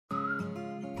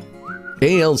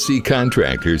ALC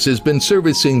Contractors has been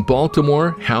servicing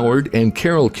Baltimore, Howard, and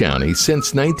Carroll Counties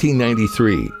since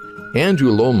 1993.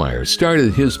 Andrew Lohmeyer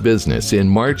started his business in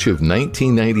March of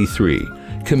 1993,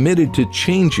 committed to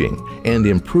changing and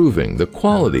improving the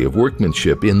quality of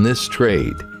workmanship in this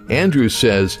trade. Andrew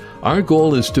says, "Our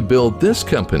goal is to build this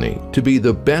company to be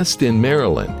the best in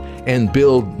Maryland and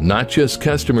build not just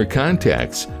customer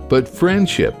contacts, but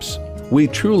friendships. We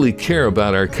truly care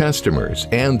about our customers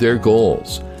and their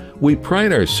goals. We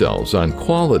pride ourselves on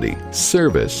quality,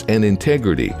 service, and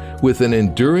integrity with an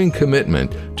enduring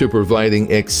commitment to providing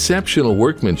exceptional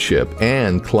workmanship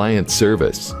and client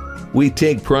service. We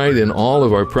take pride in all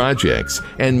of our projects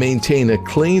and maintain a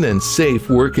clean and safe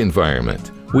work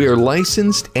environment. We are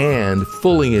licensed and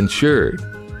fully insured.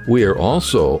 We are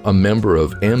also a member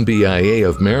of MBIA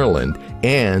of Maryland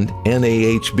and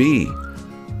NAHB.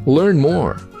 Learn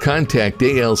more. Contact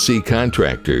ALC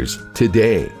Contractors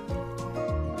today."